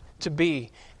challenged to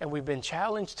be and we've been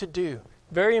challenged to do.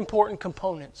 Very important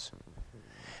components.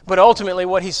 But ultimately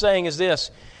what he's saying is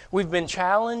this. We've been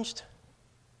challenged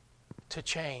to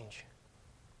change.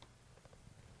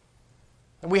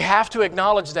 And we have to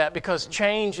acknowledge that because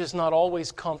change is not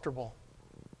always comfortable.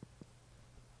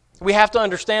 We have to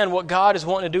understand what God is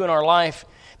wanting to do in our life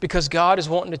because God is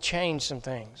wanting to change some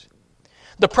things.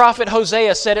 The prophet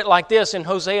Hosea said it like this in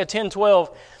Hosea 10:12.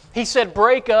 He said,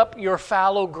 "Break up your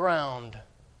fallow ground."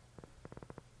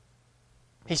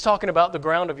 He's talking about the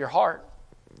ground of your heart.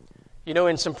 You know,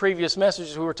 in some previous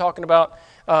messages we were talking about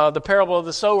the parable of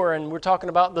the sower, and we're talking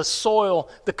about the soil,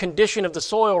 the condition of the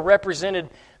soil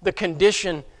represented the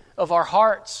condition of our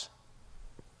hearts.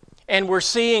 And we're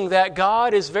seeing that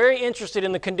God is very interested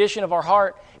in the condition of our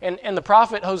heart. And the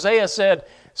prophet Hosea said,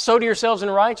 "Sow to yourselves in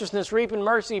righteousness, reap in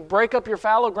mercy, break up your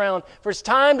fallow ground, for it's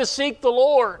time to seek the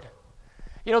Lord."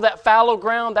 You know, that fallow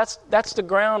ground, that's the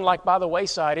ground like by the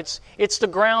wayside. It's the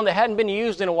ground that hadn't been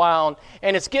used in a while,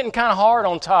 and it's getting kind of hard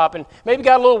on top, and maybe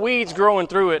got little weeds growing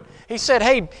through it. He said,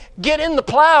 "Hey, get in the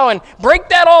plow and break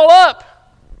that all up."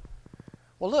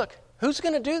 Well, look, who's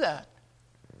going to do that?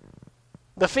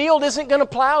 The field isn't going to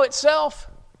plow itself.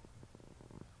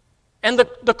 And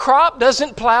the crop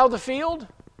doesn't plow the field.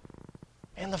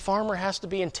 And the farmer has to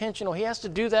be intentional. He has to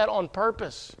do that on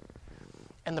purpose.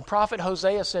 And the prophet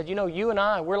Hosea said, you know, you and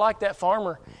I, we're like that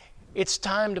farmer. It's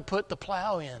time to put the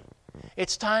plow in.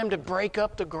 It's time to break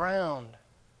up the ground.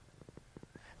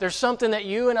 There's something that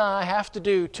you and I have to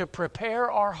do to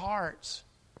prepare our hearts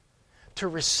to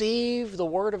receive the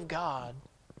Word of God.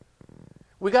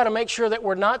 We got to make sure that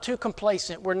we're not too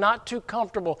complacent, we're not too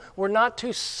comfortable, we're not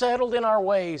too settled in our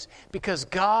ways, because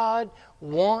God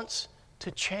wants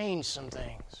to change some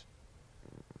things.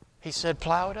 He said,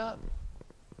 plow it up.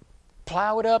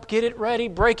 Plow it up, get it ready,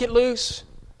 break it loose,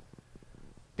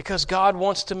 because God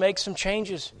wants to make some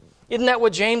changes. Isn't that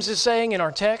what James is saying in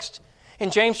our text? In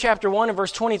James chapter 1 and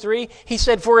verse 23, he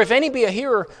said, "For if any be a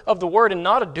hearer of the word and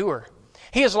not a doer,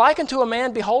 he is like unto a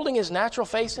man beholding his natural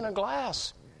face in a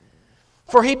glass.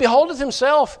 For he beholdeth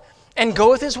himself, and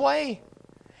goeth his way,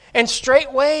 and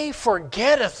straightway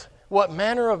forgetteth what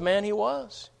manner of man he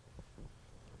was."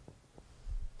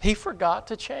 He forgot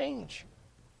to change.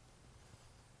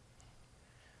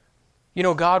 You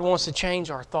know, God wants to change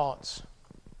our thoughts.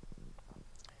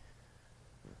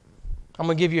 I'm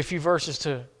going to give you a few verses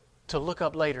to look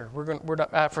up later.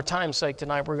 For time's sake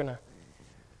tonight, we're going to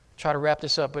try to wrap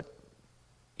this up. But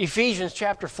Ephesians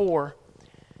chapter 4,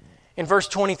 in verse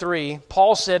 23,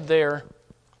 Paul said there,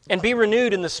 "And be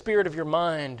renewed in the spirit of your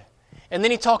mind." And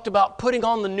then he talked about putting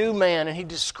on the new man, and he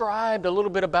described a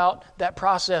little bit about that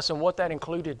process and what that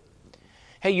included.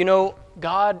 Hey, you know,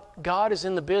 God is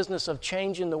in the business of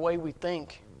changing the way we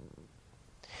think.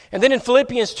 And then in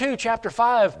Philippians 2, chapter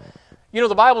 5, you know,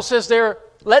 the Bible says there,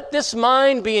 "Let this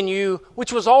mind be in you,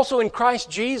 which was also in Christ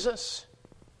Jesus."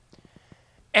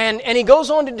 And he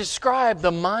goes on to describe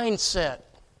the mindset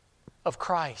of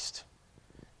Christ.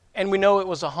 And we know it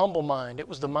was a humble mind. It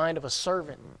was the mind of a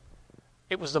servant.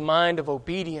 It was the mind of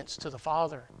obedience to the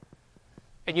Father.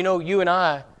 And you know, you and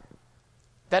I,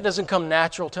 that doesn't come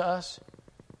natural to us.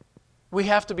 We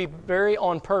have to be very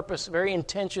on purpose, very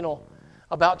intentional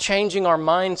about changing our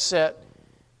mindset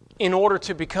in order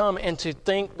to become and to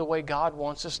think the way God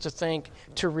wants us to think,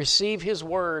 to receive His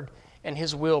Word and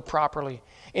His will properly.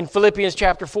 In Philippians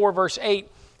chapter 4, verse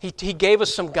 8, he gave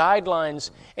us some guidelines,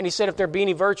 and he said, if there be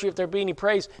any virtue, if there be any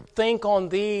praise, think on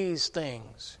these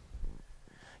things.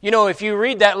 You know, if you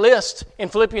read that list in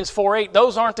Philippians 4:8,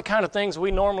 those aren't the kind of things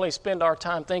we normally spend our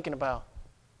time thinking about.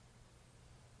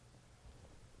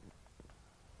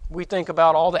 We think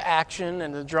about all the action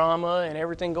and the drama and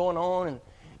everything going on, and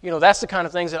you know, that's the kind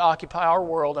of things that occupy our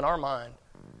world and our mind.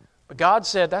 But God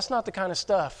said, that's not the kind of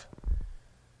stuff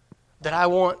that I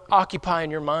want occupying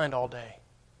your mind all day.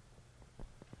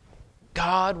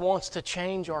 God wants to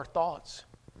change our thoughts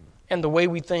and the way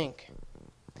we think.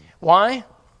 Why?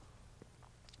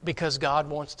 Because God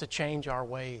wants to change our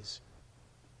ways.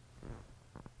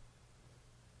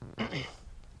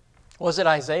 Was it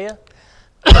Isaiah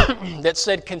that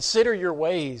said, "Consider your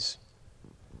ways"?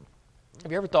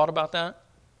 Have you ever thought about that?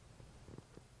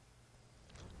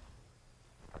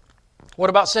 What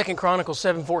about 2 Chronicles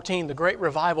 7:14, the great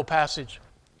revival passage,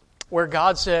 where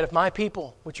God said, "If my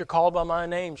people, which are called by my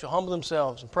name, shall humble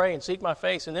themselves and pray and seek my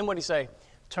face," and then what did He say?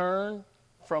 "Turn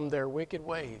from their wicked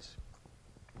ways."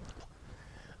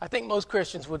 I think most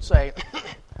Christians would say,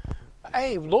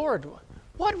 "Hey, Lord,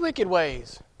 what wicked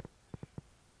ways?"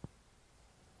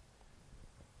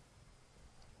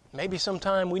 Maybe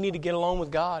sometime we need to get alone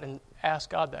with God and ask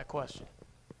God that question.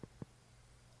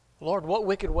 Lord, what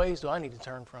wicked ways do I need to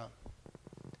turn from?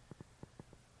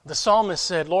 The psalmist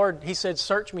said, Lord, he said,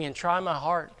 "Search me and try my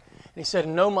heart." And he said,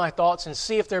 "Know my thoughts and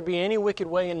see if there be any wicked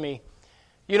way in me."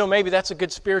 You know, maybe that's a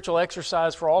good spiritual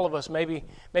exercise for all of us. Maybe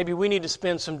we need to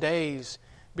spend some days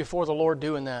before the Lord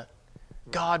doing that.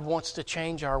 God wants to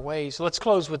change our ways. Let's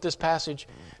close with this passage.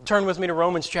 Turn with me to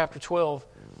Romans chapter 12.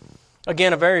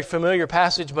 Again, a very familiar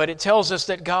passage, but it tells us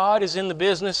that God is in the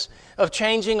business of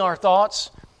changing our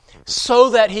thoughts so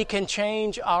that He can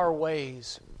change our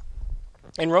ways.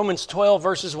 In Romans 12,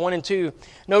 verses 1 and 2,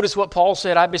 notice what Paul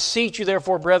said, "I beseech you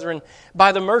therefore, brethren,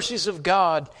 by the mercies of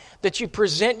God, that you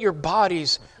present your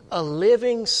bodies a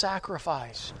living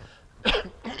sacrifice,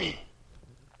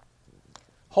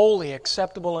 holy,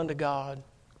 acceptable unto God,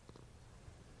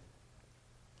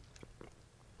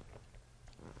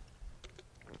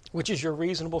 which is your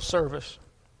reasonable service."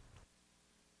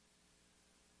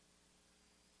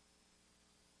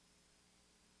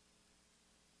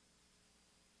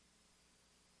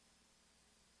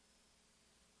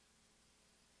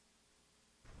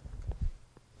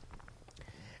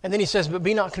 And then he says, "But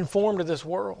be not conformed to this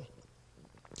world,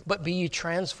 but be ye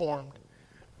transformed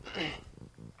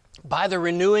by the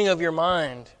renewing of your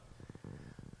mind,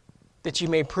 that ye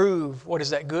may prove what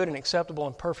is that good and acceptable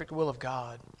and perfect will of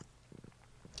God."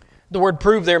 The word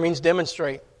 "prove" there means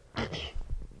demonstrate.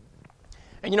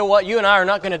 And you know what? You and I are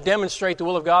not going to demonstrate the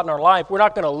will of God in our life. We're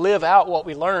not going to live out what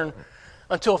we learn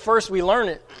until first we learn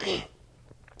it.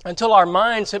 Until our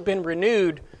minds have been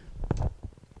renewed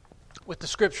with the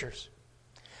Scriptures.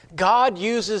 God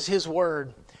uses His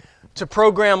Word to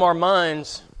program our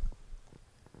minds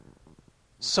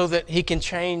so that He can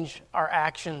change our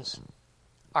actions,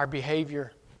 our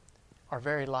behavior, our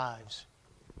very lives.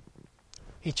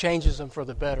 He changes them for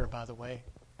the better, by the way.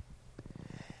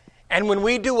 And when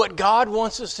we do what God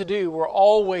wants us to do, we're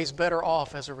always better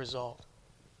off as a result.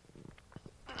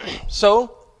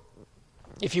 So,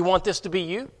 if you want this to be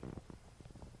you,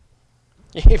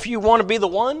 If you want to be the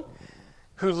one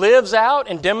who lives out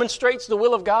and demonstrates the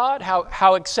will of God,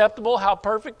 how acceptable, how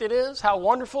perfect it is, how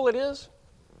wonderful it is,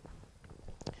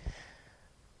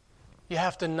 you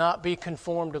have to not be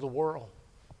conformed to the world.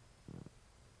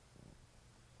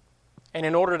 And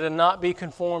in order to not be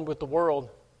conformed with the world,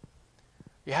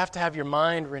 you have to have your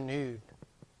mind renewed.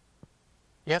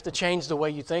 You have to change the way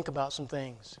you think about some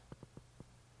things.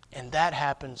 And that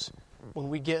happens when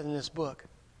we get in this book.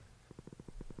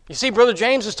 You see, Brother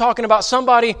James is talking about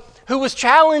somebody who was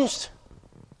challenged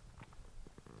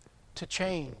to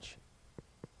change.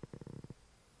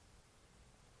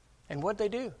 And what'd they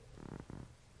do?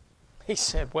 He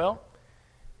said, well,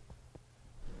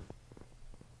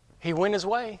 he went his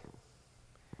way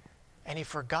and he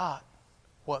forgot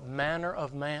what manner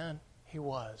of man he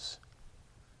was.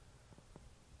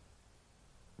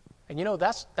 And you know,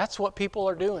 that's what people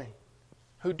are doing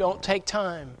who don't take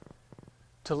time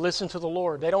to listen to the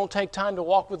Lord. They don't take time to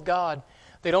walk with God.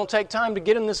 They don't take time to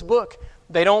get in this book.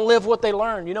 They don't live what they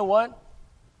learn. You know what?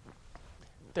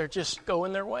 They're just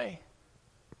going their way.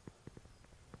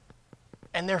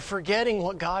 And they're forgetting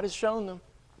what God has shown them.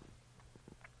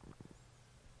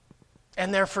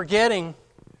 And they're forgetting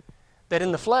that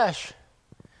in the flesh,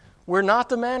 we're not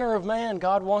the manner of man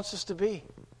God wants us to be.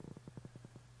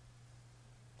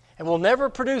 And we'll never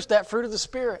produce that fruit of the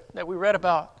Spirit that we read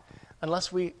about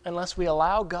unless we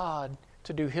allow God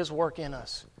to do His work in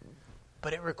us.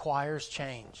 But it requires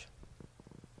change.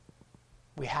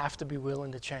 We have to be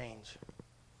willing to change.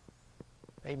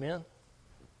 Amen.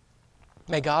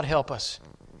 May God help us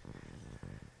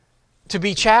to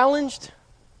be challenged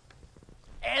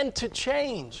and to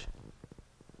change.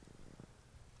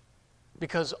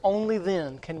 Because only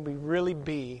then can we really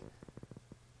be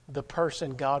the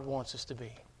person God wants us to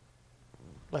be.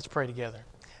 Let's pray together.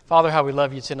 Father, how we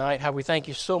love you tonight, how we thank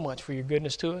you so much for your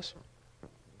goodness to us.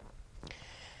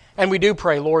 And we do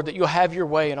pray, Lord, that you'll have your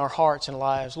way in our hearts and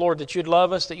lives. Lord, that you'd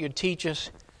love us, that you'd teach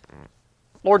us.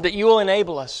 Lord, that you will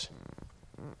enable us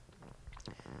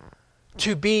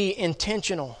to be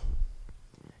intentional.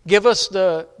 Give us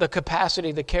the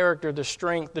capacity, the character, the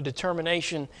strength, the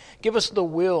determination. Give us the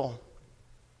will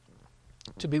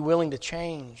to be willing to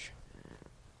change,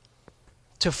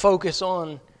 to focus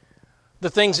on the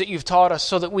things that you've taught us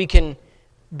so that we can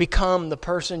become the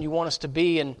person you want us to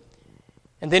be and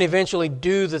then eventually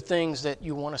do the things that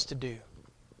you want us to do.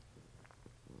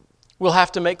 We'll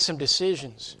have to make some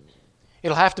decisions.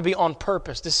 It'll have to be on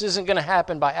purpose. This isn't going to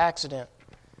happen by accident.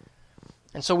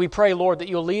 And so we pray, Lord, that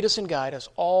you'll lead us and guide us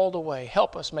all the way.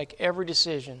 Help us make every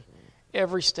decision,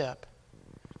 every step.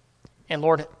 And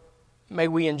Lord, may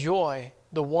we enjoy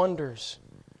the wonders,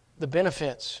 the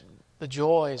benefits, the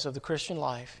joys of the Christian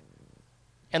life,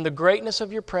 and the greatness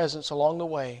of your presence along the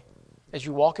way as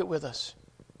you walk it with us.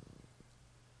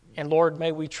 And Lord,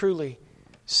 may we truly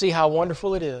see how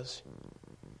wonderful it is,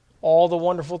 all the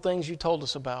wonderful things you told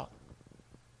us about.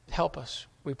 Help us,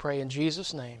 we pray in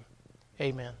Jesus' name.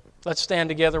 Amen. Let's stand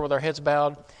together with our heads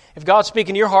bowed. If God's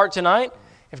speaking to your heart tonight,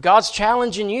 if God's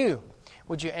challenging you,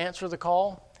 would you answer the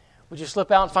call? Would you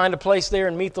slip out and find a place there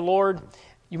and meet the Lord?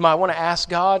 You might want to ask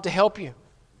God to help you.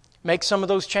 Make some of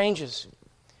those changes.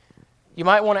 You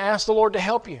might want to ask the Lord to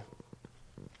help you.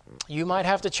 You might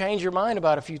have to change your mind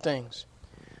about a few things.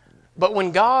 But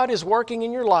when God is working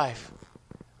in your life,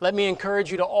 let me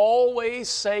encourage you to always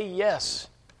say yes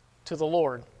to the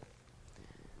Lord.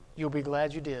 You'll be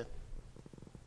glad you did.